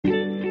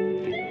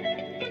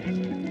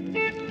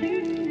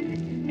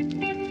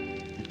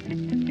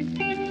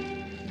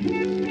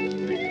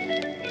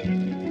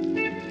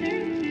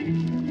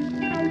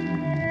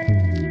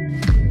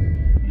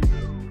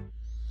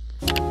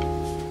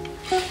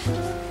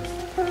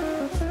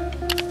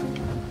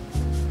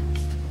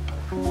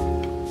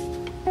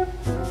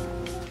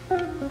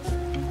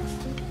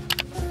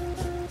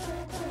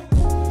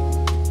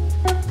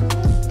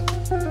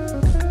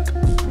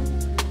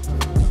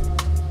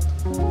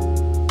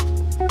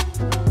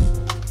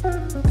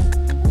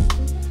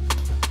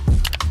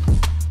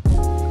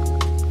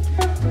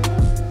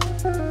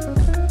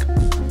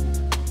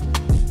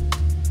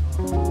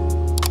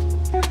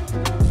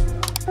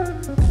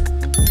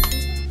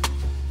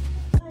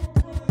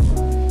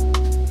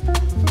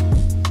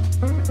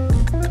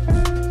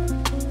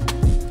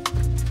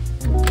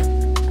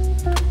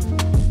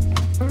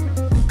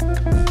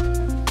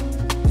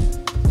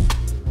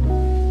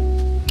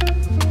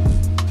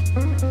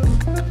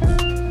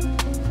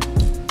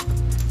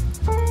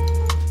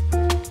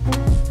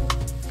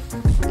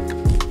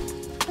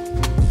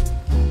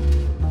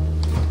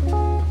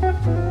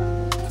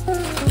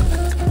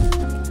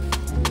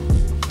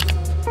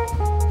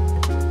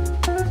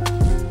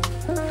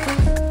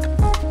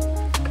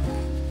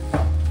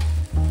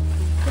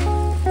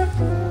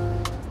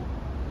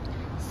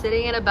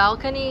sitting in a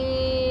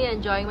balcony,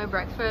 enjoying my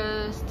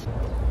breakfast.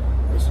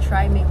 Let's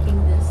try making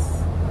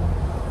this.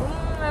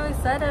 I'm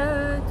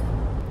excited.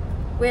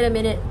 Wait a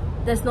minute,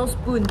 there's no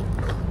spoon.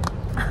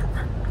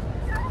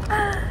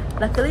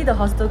 Luckily the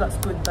hostel got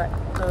spoon, but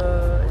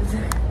okay,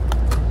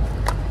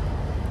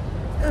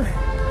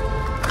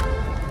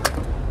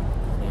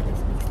 let's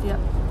mix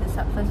this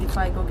up first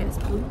before I go get a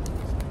spoon.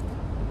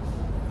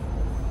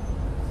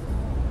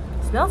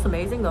 Smells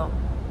amazing though.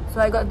 So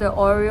I got the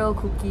Oreo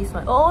cookies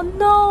one. Oh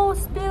no,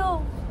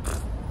 spill!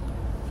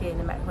 Okay,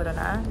 hold on,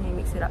 let me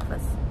mix it up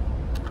first.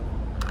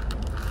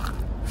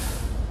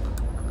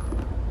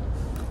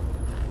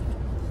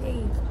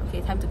 Okay,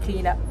 time to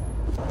clean it up.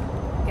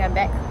 Okay, I'm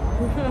back.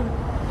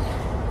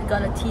 I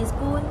got a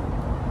teaspoon.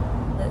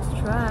 Let's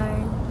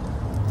try.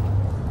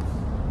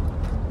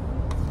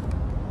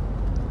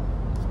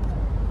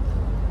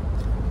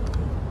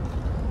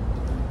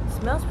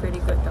 Smells pretty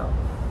good though.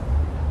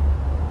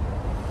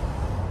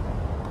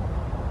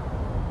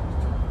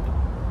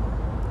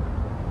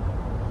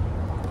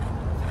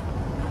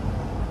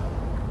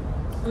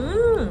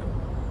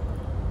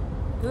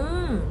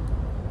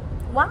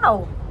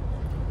 Wow!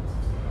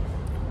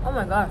 Oh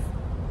my gosh.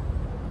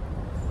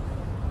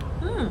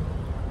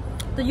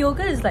 The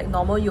yogurt is like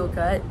normal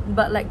yogurt,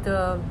 but like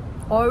the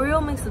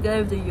Oreo mixed together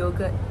with the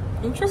yogurt.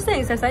 Interesting,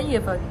 it's like you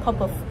have a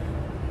pop of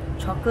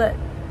chocolate.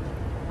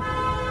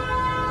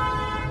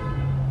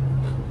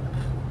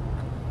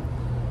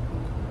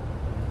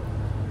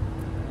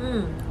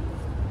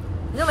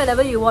 You know,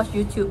 whenever you watch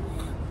YouTube,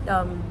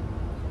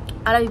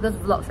 other people's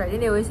vlogs, right? Then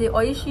they always say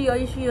oishi,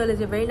 oishi, or they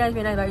say very nice,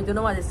 but you don't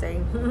know what they're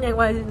saying. Like,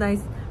 why is it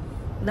nice?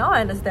 Now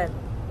I understand.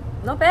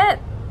 Not bad.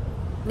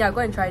 Yeah, go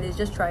and try this.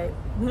 Just try it.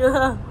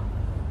 My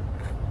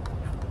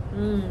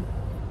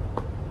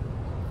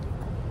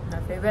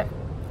favorite.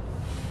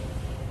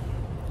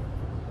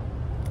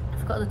 I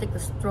forgot to take the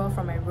straw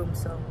from my room,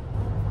 so.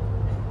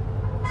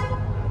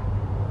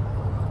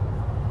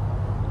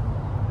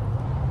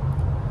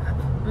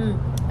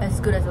 As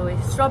good as always.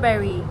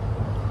 Strawberry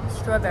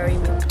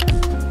milk.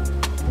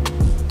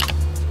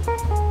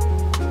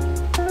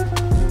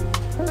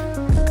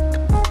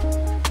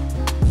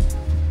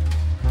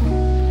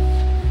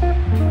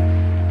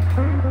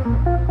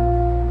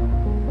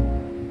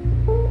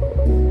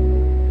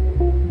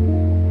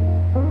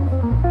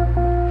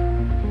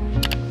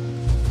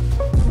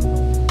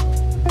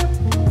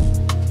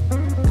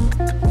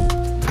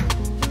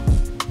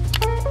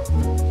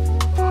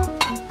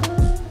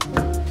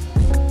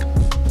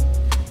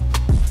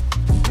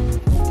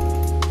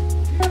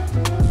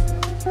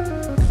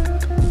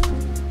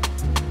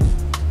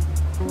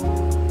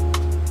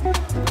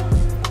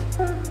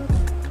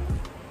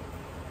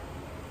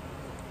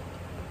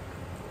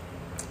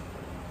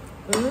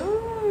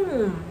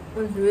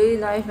 It's really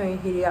nice when you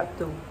heat it up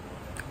too.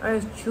 And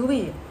it's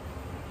chewy.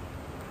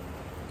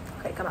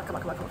 Okay, come on.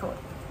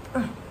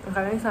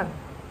 Okay, next one.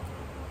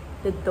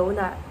 The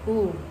donut.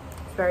 Ooh,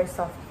 it's very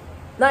soft.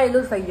 Now it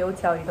looks like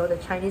youtiao, you know, the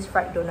Chinese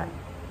fried donut.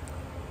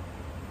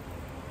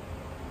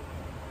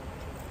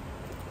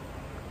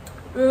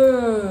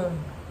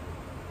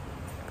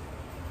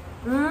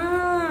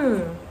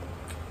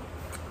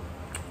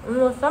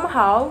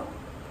 Somehow,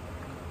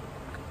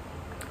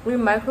 we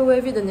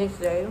microwave it the next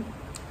day.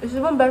 It's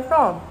even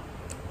better.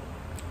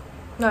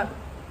 Like,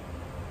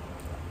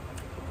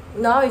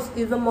 now it's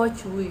even more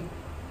chewy.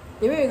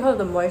 Maybe because of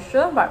the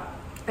moisture, but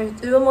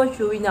it's even more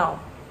chewy now.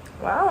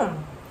 Wow.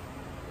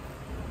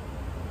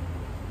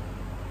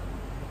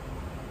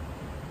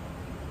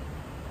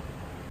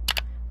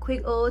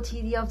 Quick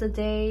OOTD of the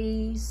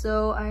day.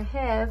 So I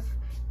have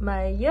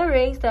my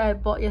earrings that I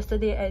bought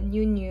yesterday at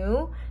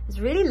New. It's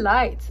really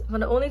light,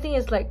 but the only thing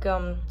is like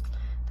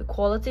the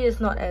quality is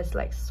not as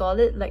like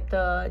solid, like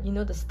the, you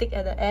know, the stick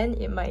at the end,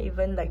 it might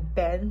even like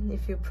bend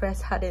if you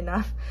press hard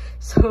enough.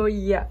 So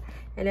yeah.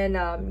 And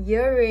then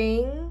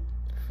earring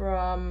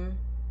from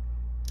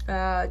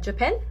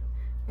Japan,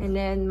 and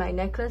then my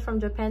necklace from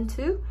Japan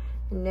too,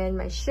 and then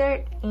my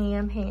shirt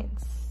and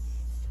pants.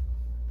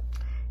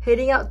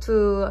 Heading out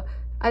to,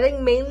 I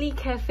think, mainly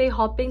cafe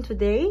hopping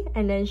today,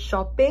 and then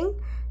shopping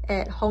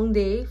at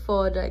Hongdae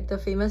for the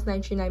famous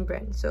 939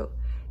 brand. So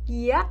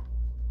yeah,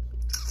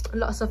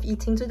 lots of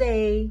eating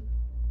today.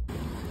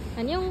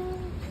 안녕.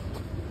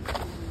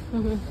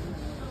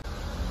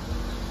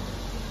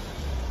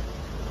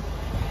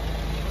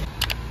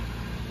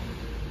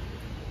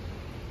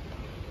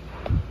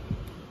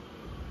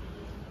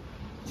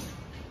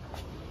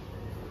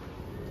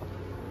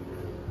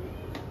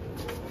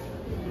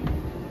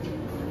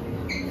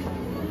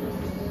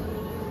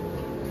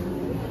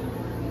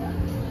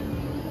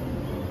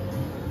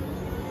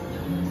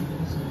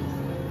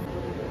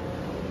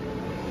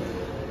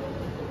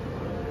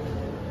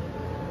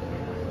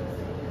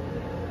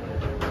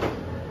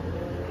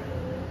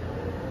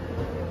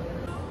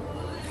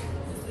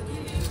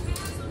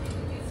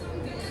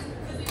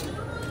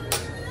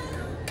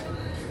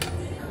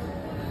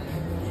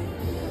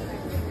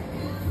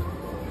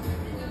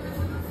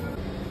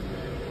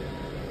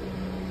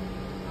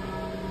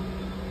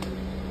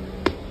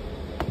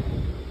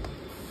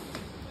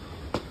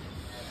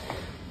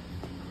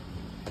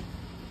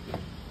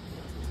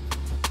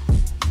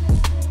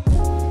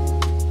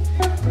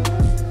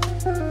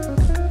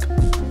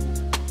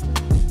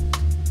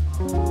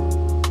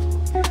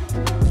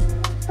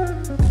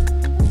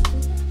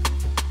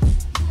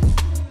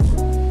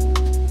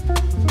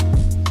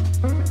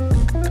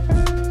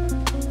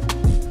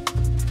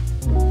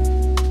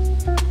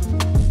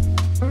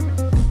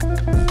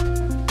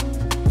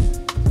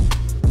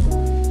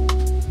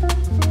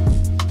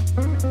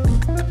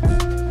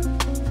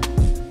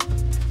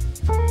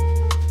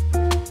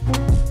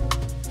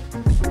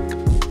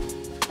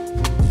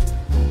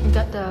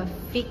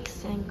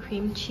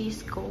 cream cheese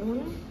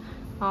scone.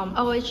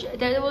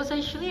 There was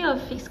actually a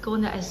fixed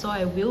scone that I saw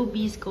at Will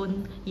B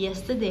scone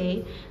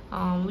yesterday,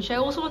 which I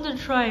also wanted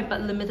to try,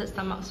 but limited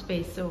stomach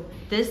space. So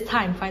this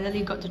time,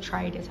 finally got to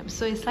try this. I'm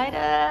so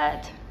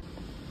excited!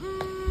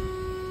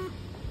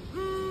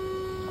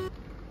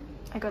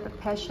 I got the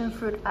passion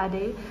fruit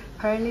ade.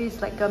 Apparently,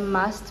 it's like a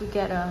must to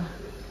get a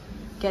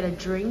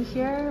drink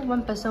here.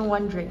 One person,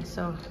 one drink.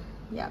 So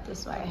yeah,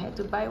 that's why I had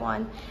to buy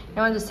one.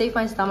 I want to save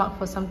my stomach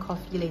for some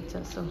coffee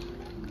later. So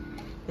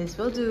this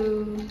will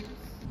do.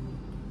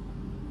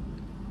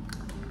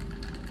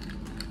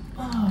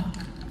 Oh.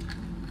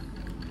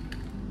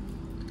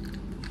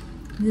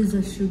 This is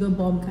a sugar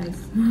bomb, guys.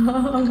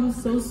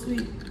 So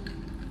sweet.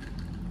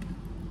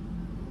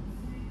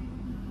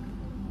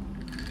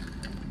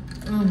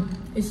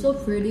 It's so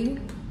pretty,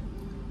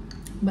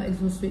 but it's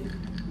so sweet.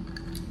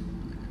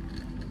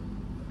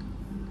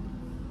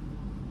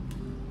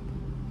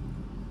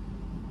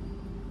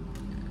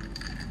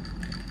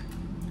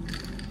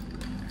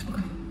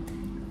 Okay.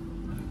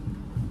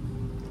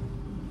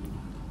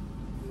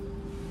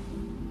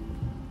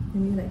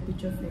 Let me like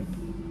picture frame.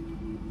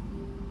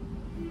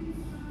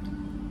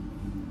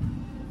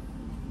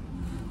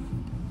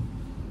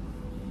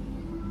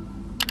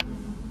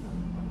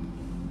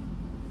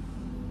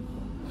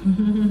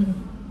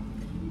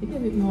 Maybe a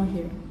bit more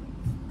here.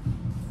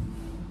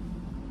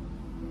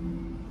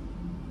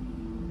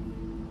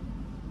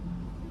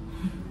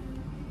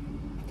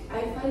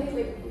 I find it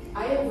like,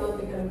 I am not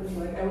the kind of person,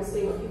 like I was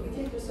saying, okay, we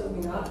can do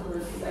something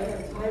afterwards because I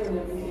have time and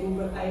everything,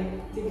 but I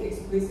didn't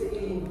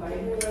explicitly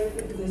invite her or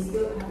anything because I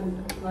still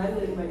haven't planned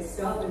it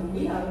myself and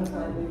we haven't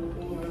planned anything.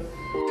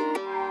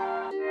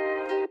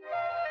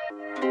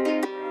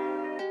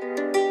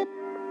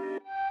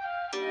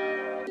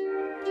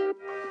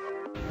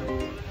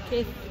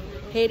 Okay,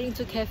 heading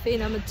to cafe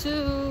number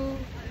 2.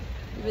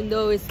 Even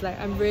though it's like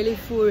I'm really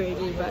full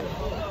already, but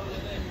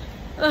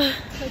a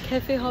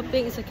cafe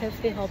hopping is a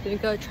cafe hopping. We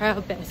gotta try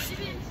our best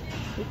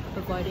with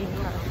avoiding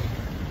crowd.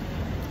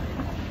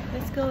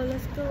 Let's go,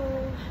 let's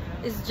go.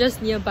 It's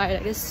just nearby.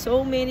 Like there's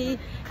so many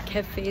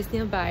cafes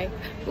nearby.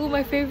 Ooh,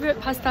 my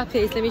favorite pasta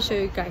place. Let me show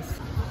you guys.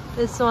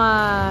 This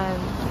one.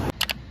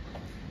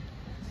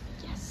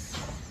 Yes.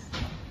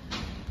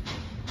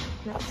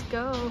 Let's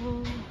go.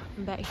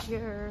 Back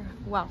here.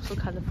 Wow, so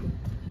colorful.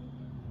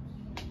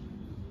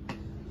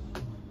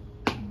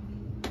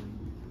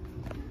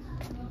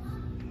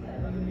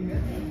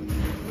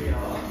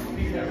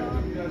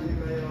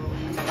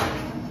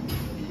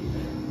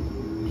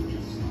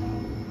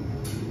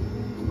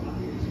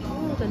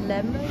 Oh, the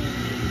lemon.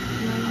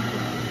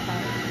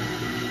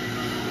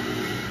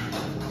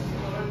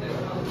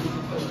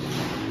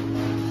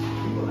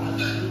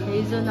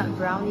 Hazelnut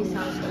brownie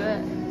sounds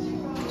good.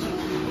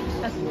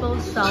 Apple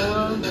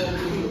sour.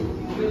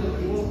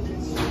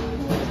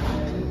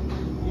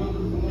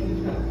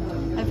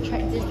 I've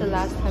tried this the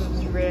last time,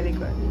 it's really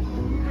good.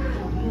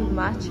 Ooh,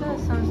 matcha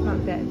sounds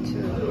not bad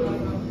too.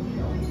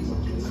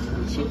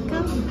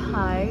 Chicken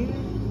pie.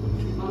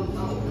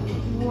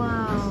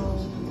 Wow.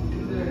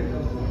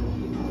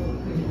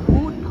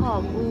 Food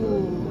pop.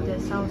 Ooh,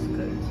 that sounds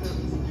good too.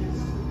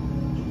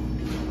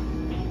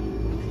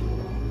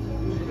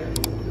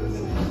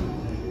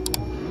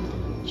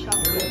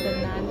 Chocolate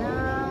banana.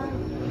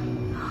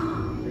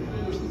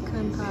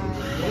 Pecan pie.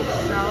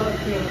 Sour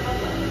cream.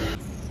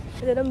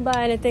 I didn't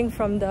buy anything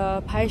from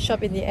the pie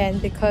shop in the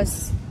end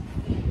because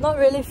not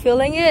really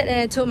feeling it, and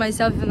I told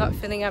myself if I'm not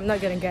feeling it, I'm not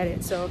gonna get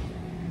it. So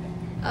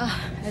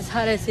as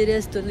hard as it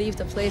is to leave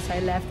the place, I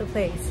left the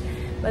place.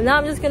 But now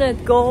I'm just gonna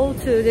go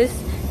to this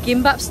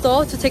gimbap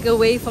store to take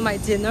away for my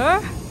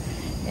dinner,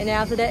 and then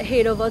after that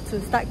head over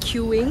to start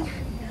queuing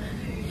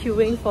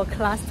for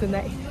class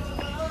tonight.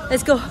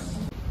 Let's go.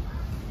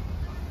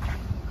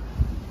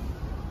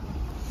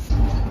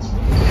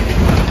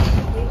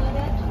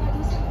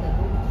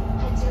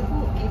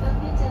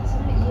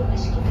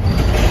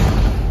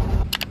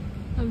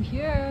 I'm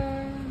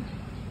here.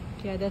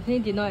 Okay, I definitely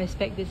did not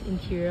expect this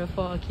interior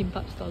for a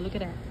kimbap store. Look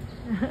at that.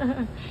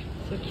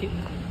 So cute.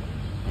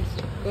 Let's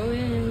go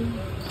in.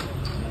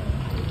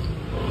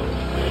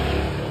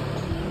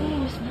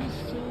 Oh, it smells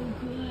so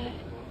good.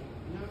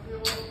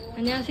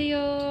 안녕하세요.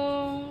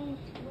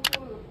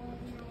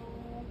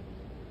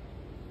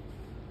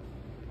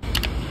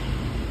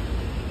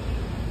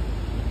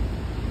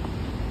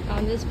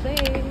 Found this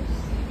place.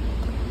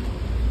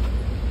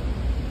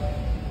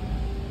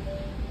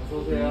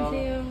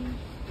 안녕하세요.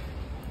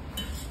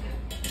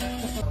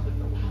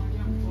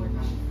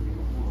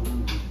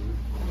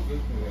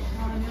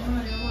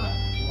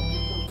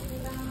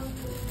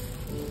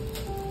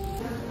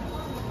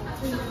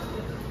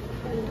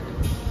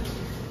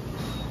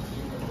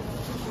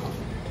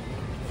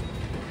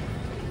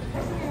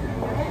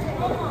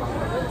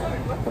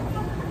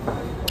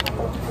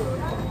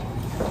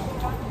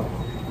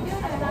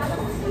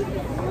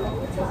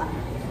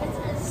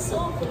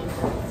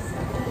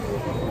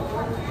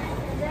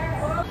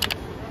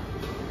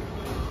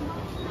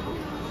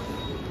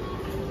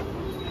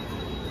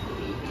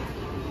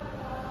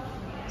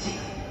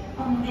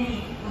 Hongdae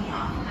입구역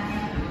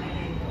방향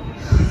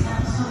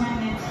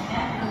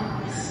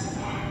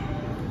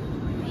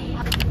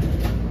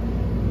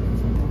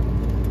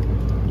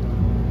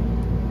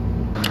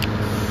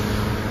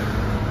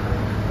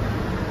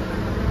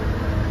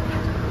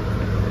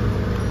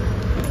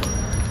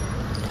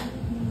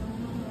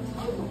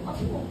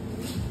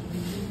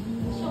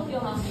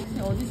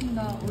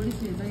어디신가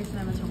올리실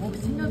예정이시라면 저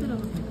혹시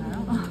챙겨드려도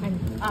될까요?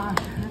 감사합니다.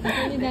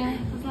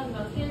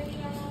 감사합니다.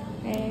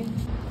 Okay.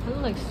 I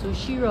look like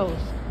sushi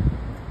rolls.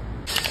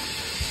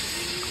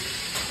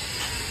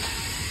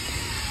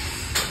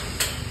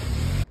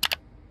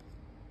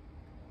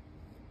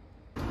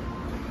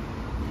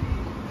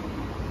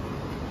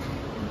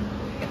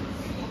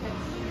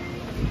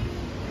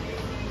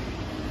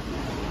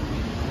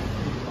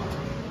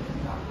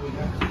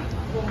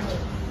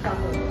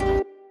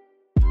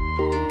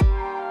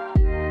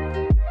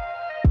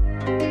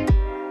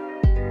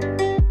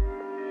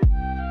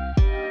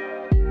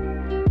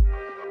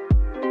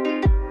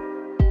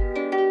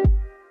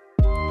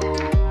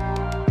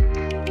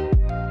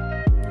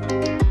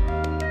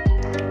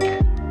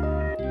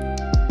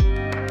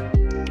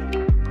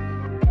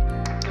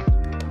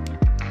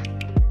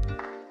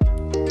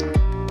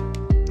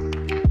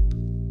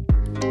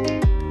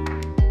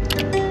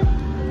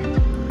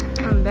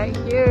 Back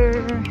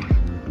here,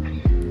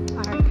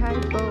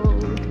 archival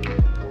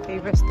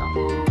favorite stop.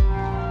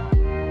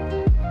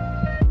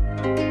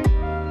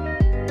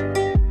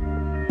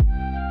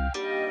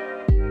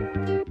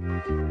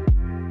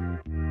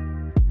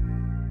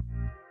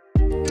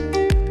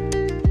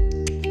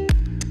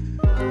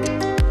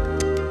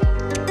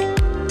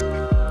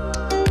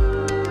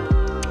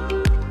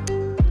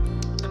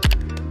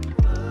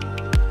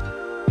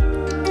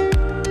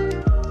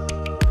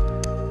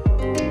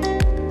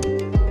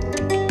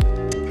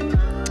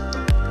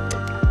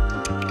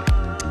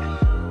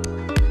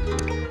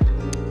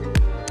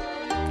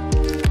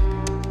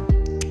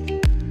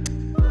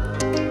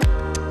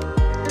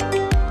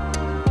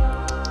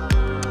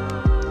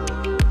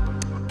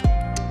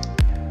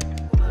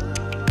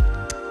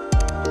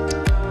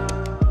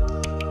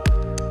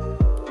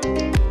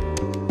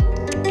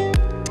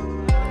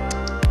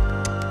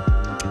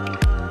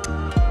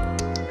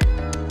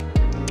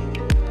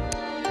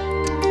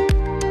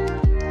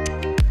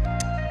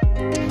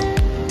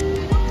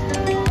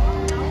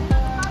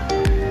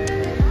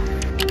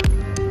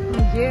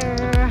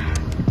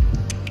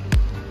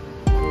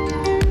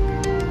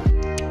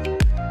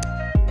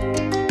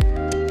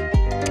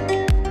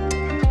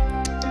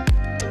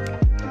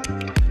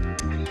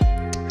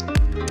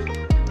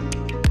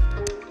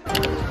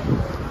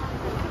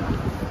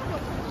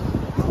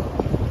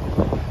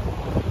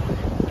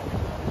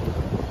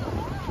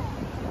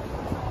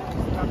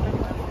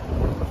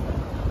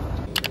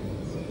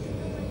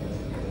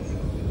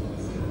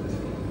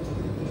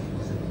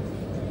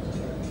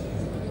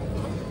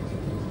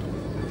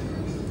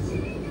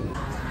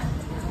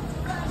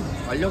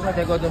 완료가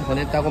되거든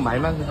보냈다고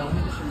말만 그냥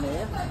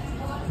해주실래요?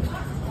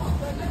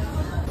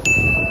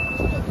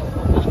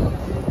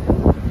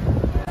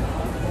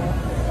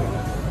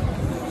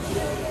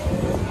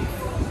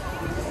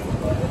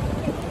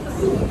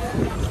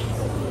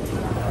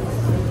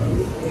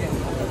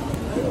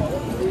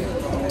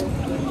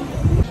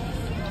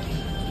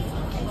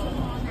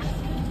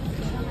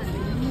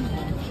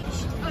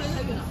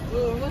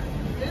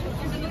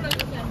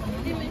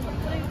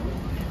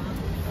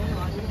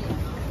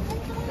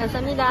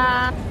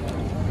 감사합니다.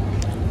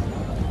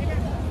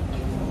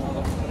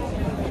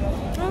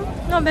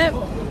 Not bad.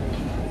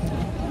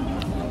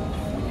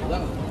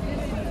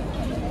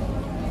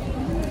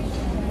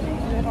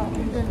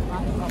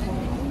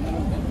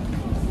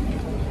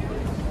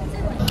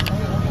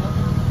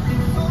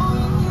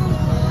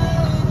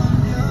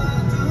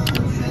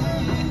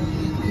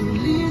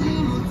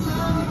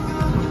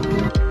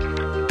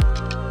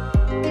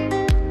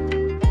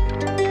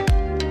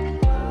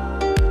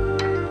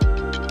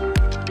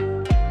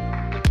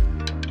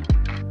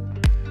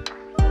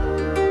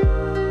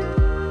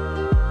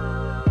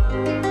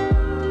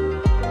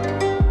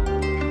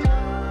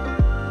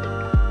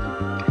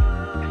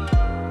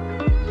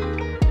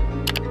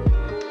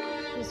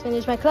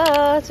 Finished my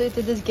class, so we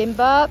did this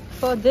gimbap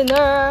for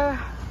dinner.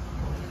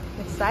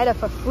 Excited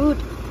for food.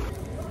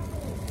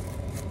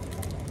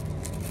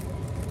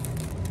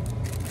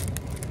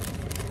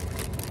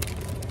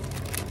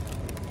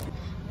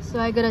 So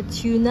I got a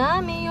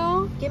tuna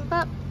mayo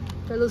gimbap.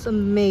 That looks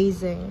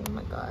amazing. Oh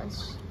my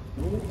gosh.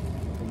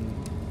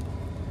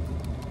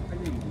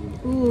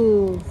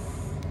 Ooh.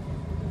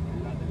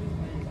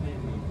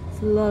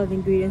 There's a lot of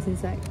ingredients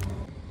inside.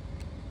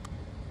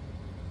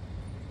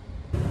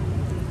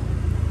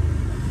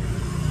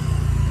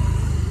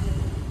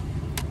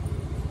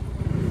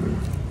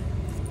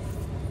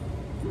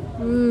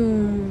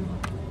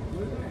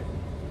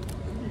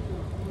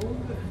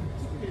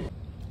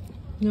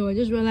 No, I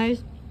just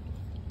realized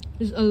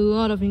there's a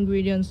lot of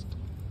ingredients.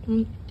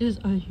 This is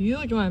a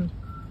huge one.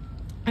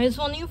 And it's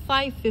only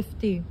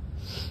 $5.50.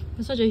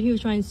 It's such a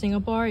huge one in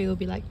Singapore. It will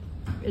be like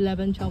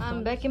 11, 12.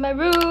 I'm back in my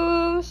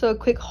room. So a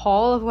quick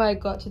haul of what I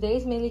got today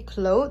is mainly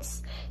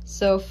clothes.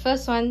 So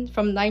first one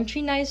from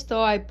 939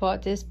 store, I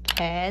bought this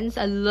pants.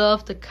 I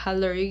love the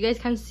color. You guys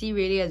can't see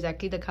really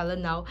exactly the color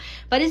now,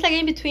 but it's like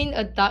in between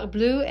a dark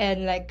blue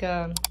and like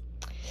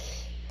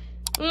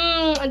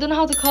I don't know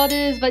how to call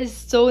this, but it's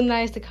so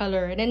nice, the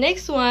color. The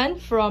next one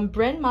from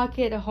Brand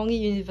Market at Hongdae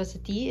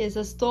University is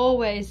a store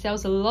where it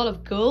sells a lot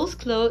of girls'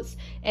 clothes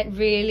at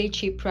really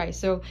cheap price.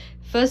 So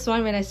first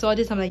one, when I saw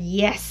this, I'm like,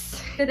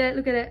 yes! Look at that,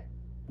 look at that.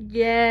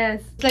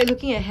 Yes! It's like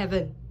looking at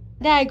heaven.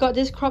 Then I got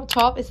this crop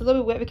top. It's a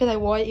little bit wet because I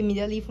wore it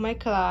immediately for my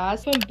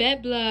class. From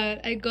Bad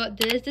Blood, I got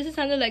this. This is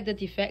under like the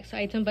defects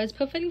item, but it's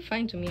perfectly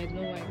fine to me. I don't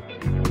know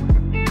why.